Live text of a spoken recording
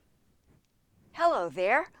Hello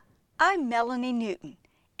there, I'm Melanie Newton,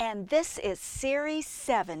 and this is Series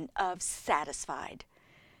 7 of Satisfied.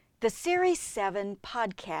 The Series 7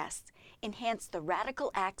 podcasts enhance the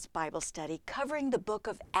Radical Acts Bible study covering the book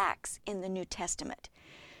of Acts in the New Testament.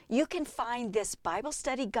 You can find this Bible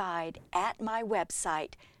study guide at my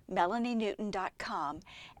website, melanienewton.com,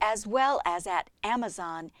 as well as at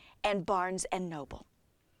Amazon and Barnes & Noble.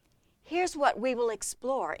 Here's what we will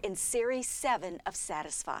explore in Series 7 of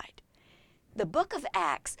Satisfied. The book of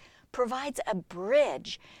Acts provides a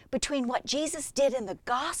bridge between what Jesus did in the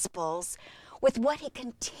Gospels with what he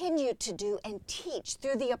continued to do and teach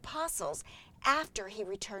through the apostles after he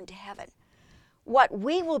returned to heaven. What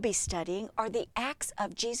we will be studying are the acts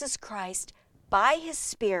of Jesus Christ by his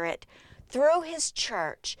Spirit through his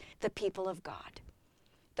church, the people of God.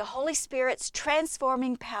 The Holy Spirit's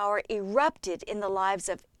transforming power erupted in the lives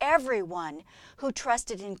of everyone who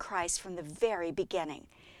trusted in Christ from the very beginning.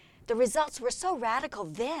 The results were so radical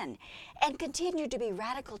then and continue to be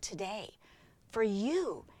radical today. For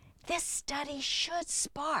you, this study should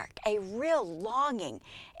spark a real longing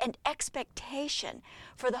and expectation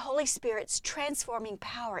for the Holy Spirit's transforming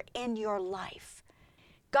power in your life.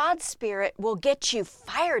 God's Spirit will get you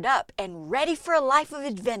fired up and ready for a life of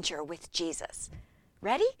adventure with Jesus.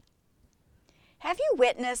 Ready? Have you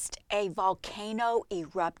witnessed a volcano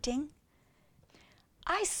erupting?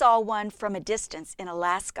 I saw one from a distance in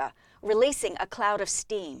Alaska, releasing a cloud of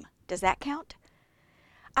steam. Does that count?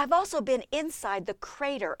 I've also been inside the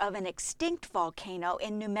crater of an extinct volcano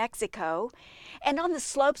in New Mexico and on the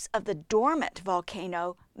slopes of the dormant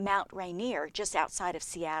volcano, Mount Rainier, just outside of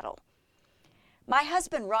Seattle. My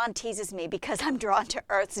husband Ron teases me because I'm drawn to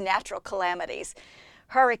Earth's natural calamities.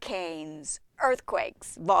 Hurricanes,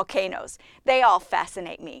 earthquakes, volcanoes, they all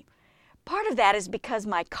fascinate me. Part of that is because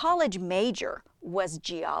my college major was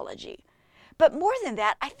geology. But more than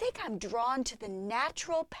that, I think I'm drawn to the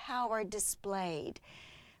natural power displayed,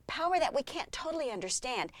 power that we can't totally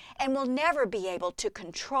understand and will never be able to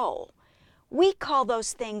control. We call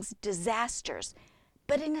those things disasters,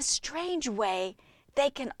 but in a strange way,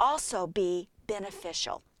 they can also be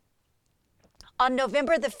beneficial. On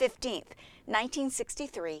November the 15th,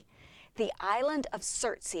 1963, the island of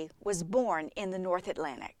Surtsey was born in the North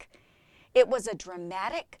Atlantic. It was a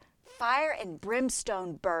dramatic fire and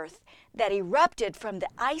brimstone birth that erupted from the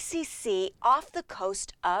icy sea off the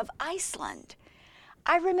coast of Iceland.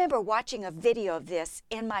 I remember watching a video of this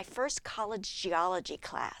in my first college geology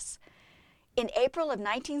class. In April of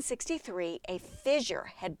 1963, a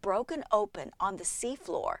fissure had broken open on the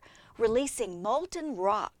seafloor, releasing molten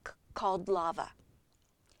rock called lava.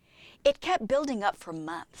 It kept building up for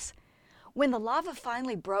months. When the lava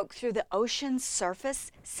finally broke through the ocean's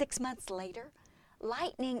surface 6 months later,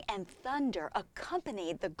 lightning and thunder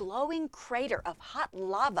accompanied the glowing crater of hot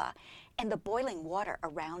lava and the boiling water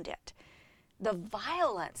around it. The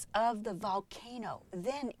violence of the volcano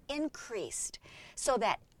then increased so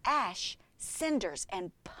that ash, cinders,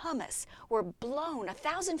 and pumice were blown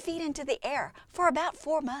 1,000 feet into the air for about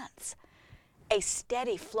 4 months. A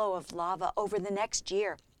steady flow of lava over the next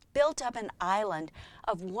year built up an island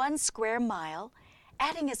of 1 square mile,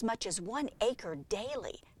 adding as much as 1 acre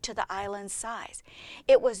daily to the island's size.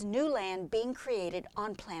 It was new land being created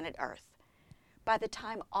on planet Earth. By the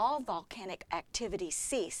time all volcanic activity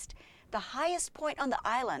ceased, the highest point on the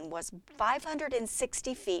island was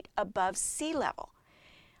 560 feet above sea level.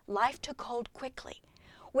 Life took hold quickly.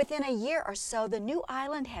 Within a year or so, the new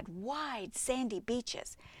island had wide, sandy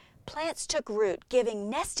beaches. Plants took root, giving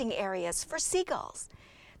nesting areas for seagulls.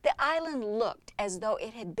 The island looked as though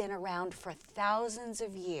it had been around for thousands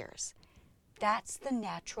of years. That's the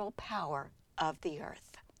natural power of the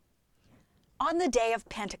earth. On the day of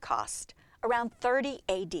Pentecost, around 30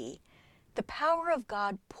 AD, the power of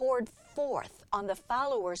God poured forth on the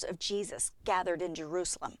followers of Jesus gathered in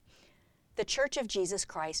Jerusalem. The Church of Jesus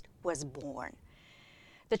Christ was born.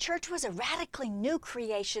 The church was a radically new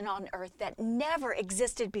creation on earth that never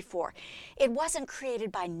existed before. It wasn't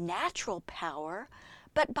created by natural power,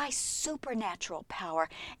 but by supernatural power,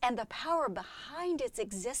 and the power behind its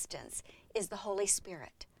existence is the Holy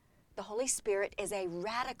Spirit. The Holy Spirit is a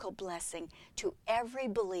radical blessing to every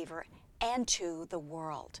believer and to the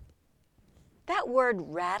world. That word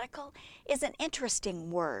radical is an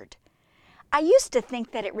interesting word. I used to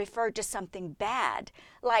think that it referred to something bad,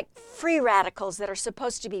 like free radicals that are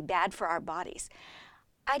supposed to be bad for our bodies.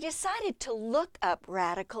 I decided to look up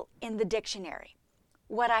radical in the dictionary.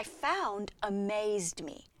 What I found amazed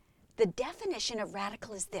me. The definition of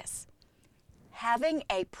radical is this: having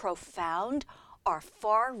a profound or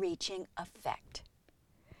far-reaching effect.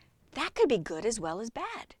 That could be good as well as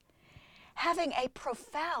bad. having a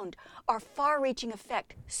profound or far-reaching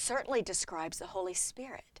effect certainly describes the Holy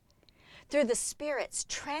Spirit. Through the Spirit's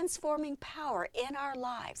transforming power in our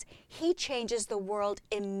lives, He changes the world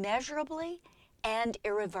immeasurably and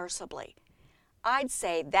irreversibly. I'd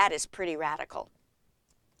say that is pretty radical.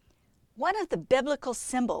 One of the biblical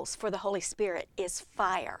symbols for the Holy Spirit is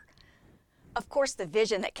fire. Of course, the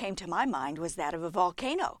vision that came to my mind was that of a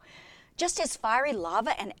volcano. Just as fiery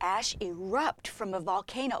lava and ash erupt from a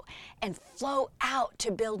volcano and flow out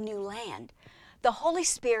to build new land, the Holy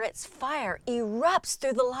Spirit's fire erupts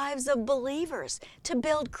through the lives of believers to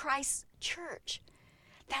build Christ's church.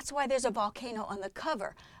 That's why there's a volcano on the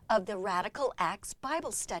cover of the Radical Acts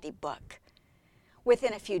Bible Study book.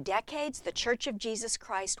 Within a few decades, the Church of Jesus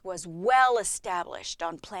Christ was well established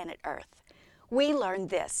on planet Earth. We learned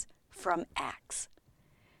this from Acts.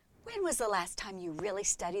 When was the last time you really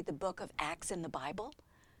studied the book of Acts in the Bible?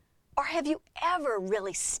 Or have you ever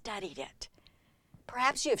really studied it?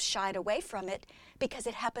 Perhaps you have shied away from it because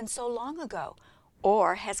it happened so long ago,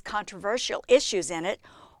 or has controversial issues in it,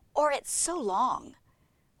 or it's so long.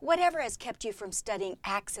 Whatever has kept you from studying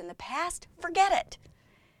Acts in the past, forget it.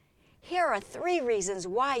 Here are 3 reasons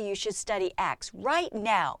why you should study Acts right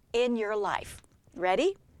now in your life.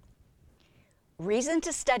 Ready? Reason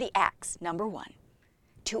to study Acts, number 1.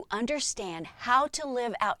 To understand how to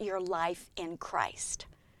live out your life in Christ.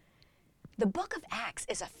 The book of Acts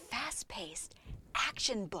is a fast-paced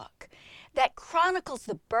action book that chronicles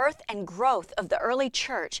the birth and growth of the early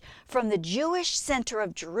church from the Jewish center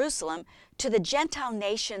of Jerusalem to the Gentile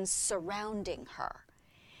nations surrounding her.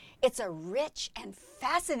 It's a rich and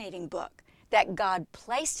fascinating book that God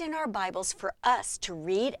placed in our Bibles for us to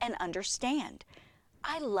read and understand.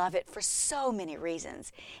 I love it for so many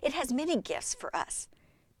reasons. It has many gifts for us.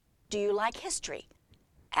 Do you like history?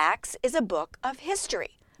 Acts is a book of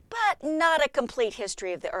history, but not a complete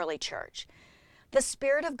history of the early church. The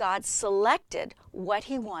Spirit of God selected what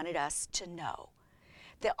He wanted us to know.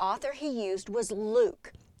 The author He used was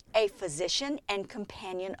Luke, a physician and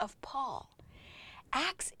companion of Paul.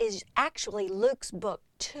 Acts is actually Luke's book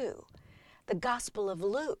 2. The Gospel of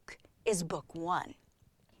Luke is book 1.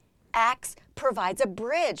 Acts provides a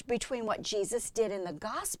bridge between what Jesus did in the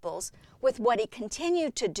Gospels with what He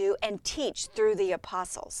continued to do and teach through the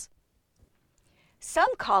apostles.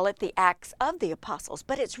 Some call it the Acts of the Apostles,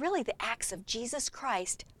 but it's really the Acts of Jesus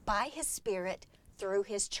Christ by His Spirit through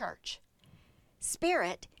His church.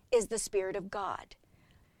 Spirit is the Spirit of God.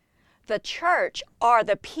 The church are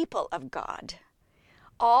the people of God.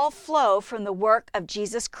 All flow from the work of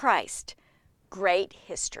Jesus Christ. Great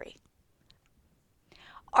history.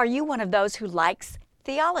 Are you one of those who likes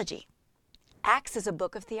theology? Acts is a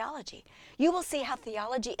book of theology. You will see how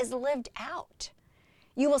theology is lived out.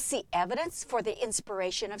 You will see evidence for the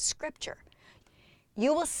inspiration of Scripture.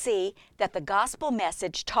 You will see that the gospel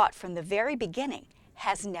message taught from the very beginning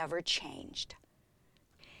has never changed.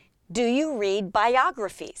 Do you read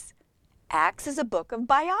biographies? Acts is a book of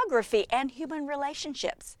biography and human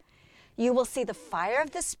relationships. You will see the fire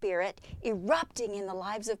of the Spirit erupting in the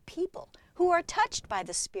lives of people who are touched by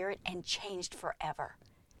the Spirit and changed forever.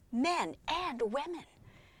 Men and women.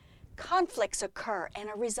 Conflicts occur and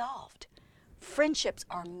are resolved. Friendships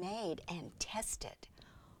are made and tested.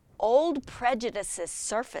 Old prejudices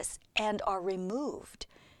surface and are removed.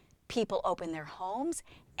 People open their homes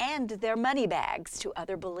and their money bags to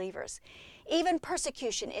other believers. Even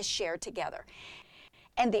persecution is shared together,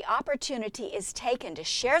 and the opportunity is taken to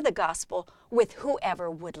share the gospel with whoever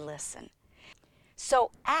would listen.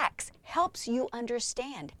 So Acts helps you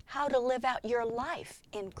understand how to live out your life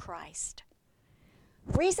in Christ.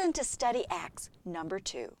 Reason to study Acts, number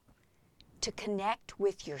 2, to connect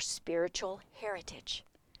with your spiritual heritage.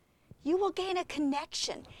 You will gain a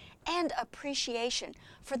connection and appreciation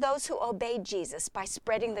for those who obeyed Jesus by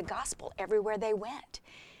spreading the gospel everywhere they went.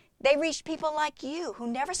 They reached people like you who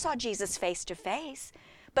never saw Jesus face to face,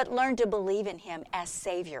 but learned to believe in Him as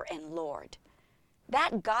Savior and Lord.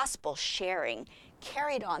 That gospel sharing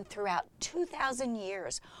carried on throughout 2,000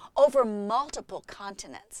 years over multiple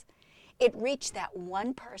continents. It reached that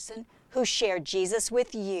one person who shared Jesus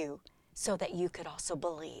with you so that you could also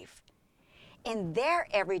believe. In their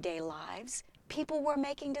everyday lives, people were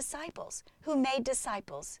making disciples who made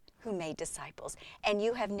disciples who made disciples, and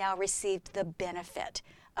you have now received the benefit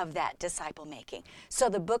of that disciple making. So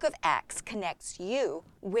the book of Acts connects you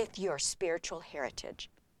with your spiritual heritage.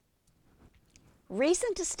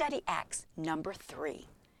 Reason to study Acts, number 3,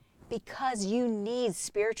 because you need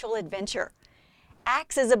spiritual adventure.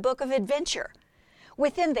 Acts is a book of adventure.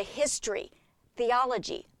 Within the history,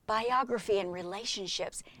 theology, biography, and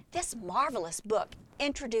relationships, this marvelous book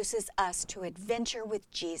introduces us to adventure with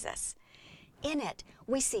Jesus. In it,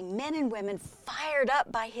 we see men and women fired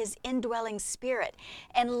up by His indwelling Spirit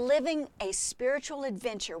and living a spiritual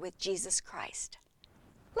adventure with Jesus Christ.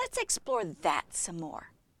 Let's explore that some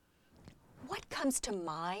more. What comes to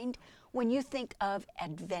mind when you think of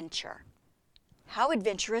adventure? How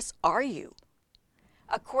adventurous are you?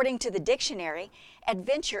 According to the dictionary,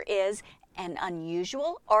 adventure is an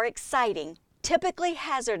unusual or exciting, typically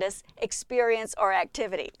hazardous experience or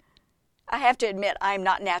activity. I have to admit I'm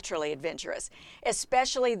not naturally adventurous,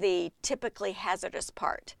 especially the typically hazardous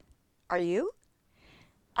part. Are you?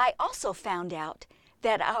 I also found out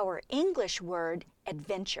that our English word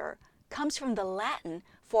adventure comes from the Latin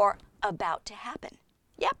for about to happen.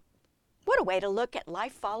 Yep, what a way to look at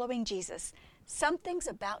life following Jesus. Something's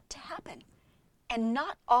about to happen, and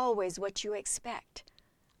not always what you expect.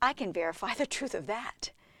 I can verify the truth of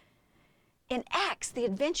that. In Acts, the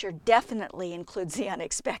adventure definitely includes the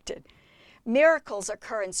unexpected. Miracles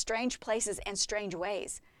occur in strange places and strange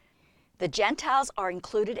ways. The Gentiles are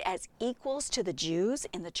included as equals to the Jews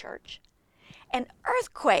in the church. An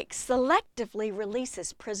earthquake selectively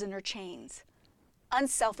releases prisoner chains.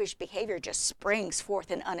 Unselfish behavior just springs forth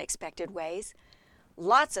in unexpected ways.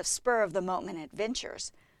 Lots of spur-of-the-moment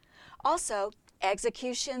adventures. Also,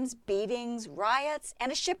 executions, beatings, riots,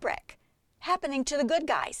 and a shipwreck happening to the good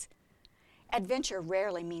guys. Adventure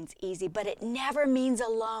rarely means easy, but it never means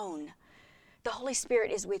alone. The Holy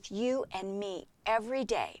Spirit is with you and me every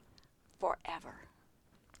day, forever.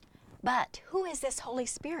 But who is this Holy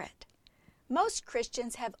Spirit? Most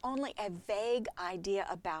Christians have only a vague idea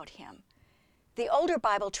about Him. The older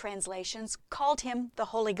Bible translations called Him the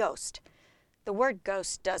Holy Ghost. The word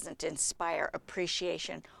ghost doesn't inspire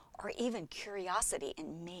appreciation or even curiosity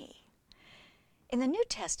in me. In the New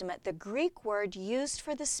Testament, the Greek word used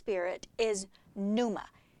for the Spirit is pneuma,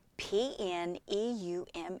 P-N-E-U-M-A,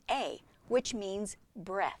 which means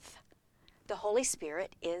breath. The Holy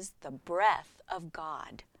Spirit is the breath of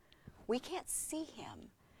God. We can't see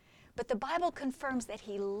Him, but the Bible confirms that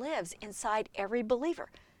He lives inside every believer.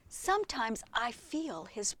 Sometimes I feel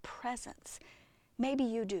His presence. Maybe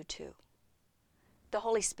you do too. The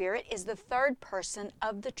Holy Spirit is the third person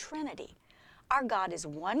of the Trinity. Our God is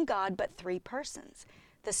one God, but three persons.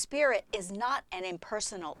 The Spirit is not an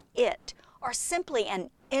impersonal it or simply an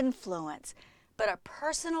influence, but a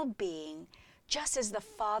personal being, just as the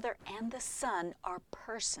Father and the Son are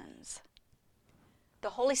persons.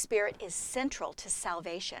 The Holy Spirit is central to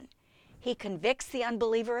salvation. He convicts the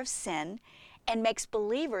unbeliever of sin and makes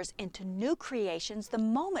believers into new creations the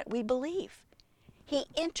moment we believe. He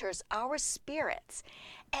enters our spirits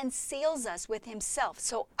and seals us with Himself,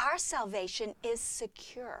 so our salvation is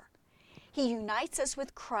secure. He unites us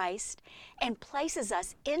with Christ and places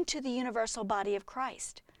us into the universal body of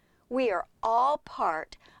Christ. We are all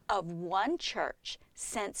part of one church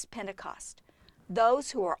since Pentecost,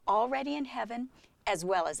 those who are already in heaven, as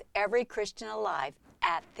well as every Christian alive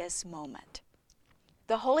at this moment.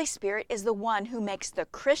 The Holy Spirit is the one who makes the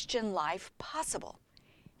Christian life possible.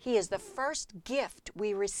 He is the first gift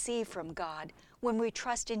we receive from God when we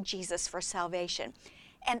trust in Jesus for salvation.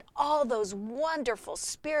 And all those wonderful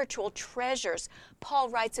spiritual treasures Paul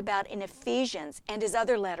writes about in Ephesians and his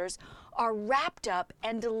other letters are wrapped up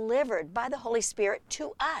and delivered by the Holy Spirit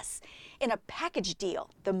to us in a package deal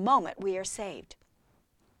the moment we are saved.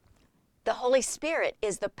 The Holy Spirit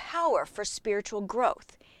is the power for spiritual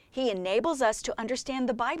growth. He enables us to understand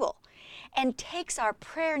the Bible and takes our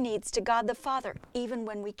prayer needs to God the Father even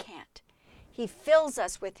when we can't. He fills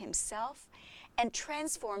us with Himself and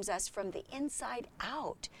transforms us from the inside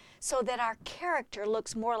out so that our character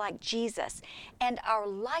looks more like Jesus and our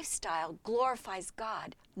lifestyle glorifies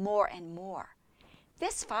God more and more.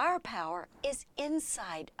 This firepower is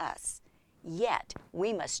inside us, yet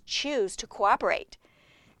we must choose to cooperate.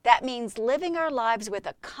 That means living our lives with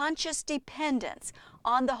a conscious dependence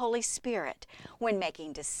on the Holy Spirit when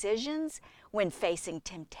making decisions, when facing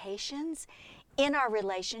temptations, in our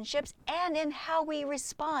relationships, and in how we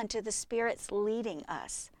respond to the Spirit's leading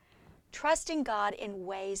us. Trusting God in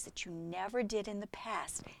ways that you never did in the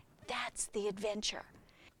past, that's the adventure.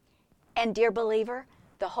 And dear believer,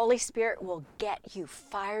 the Holy Spirit will get you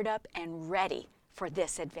fired up and ready for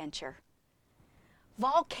this adventure.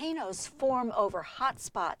 Volcanoes form over hot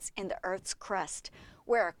spots in the Earth's crust,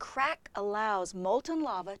 where a crack allows molten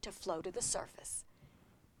lava to flow to the surface.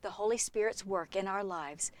 The Holy Spirit's work in our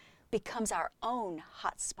lives becomes our own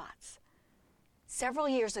hot spots. Several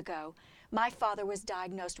years ago, my father was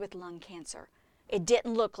diagnosed with lung cancer. It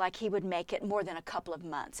didn't look like he would make it more than a couple of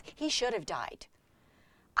months. He should have died.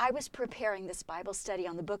 I was preparing this Bible study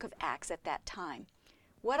on the book of Acts at that time.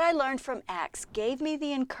 What I learned from Acts gave me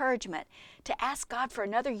the encouragement to ask God for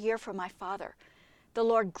another year for my father. The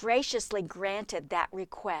Lord graciously granted that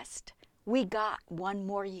request. We got one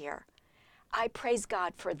more year. I praise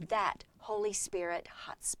God for that Holy Spirit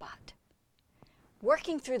hotspot.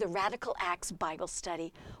 Working through the Radical Acts Bible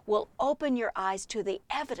study will open your eyes to the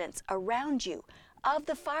evidence around you of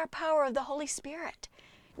the firepower of the Holy Spirit,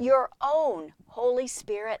 your own Holy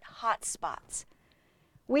Spirit hotspots.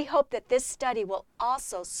 We hope that this study will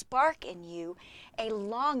also spark in you a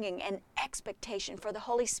longing and expectation for the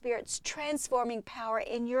Holy Spirit's transforming power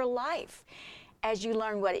in your life as you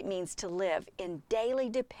learn what it means to live in daily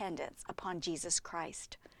dependence upon Jesus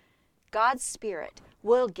Christ. God's Spirit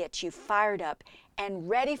will get you fired up and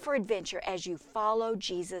ready for adventure as you follow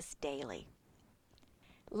Jesus daily.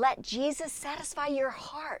 Let Jesus satisfy your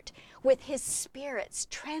heart with His Spirit's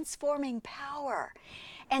transforming power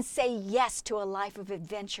and say yes to a life of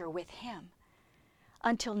adventure with Him.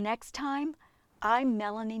 Until next time, I'm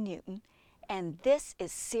Melanie Newton, and this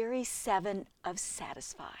is Series 7 of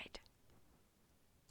Satisfied.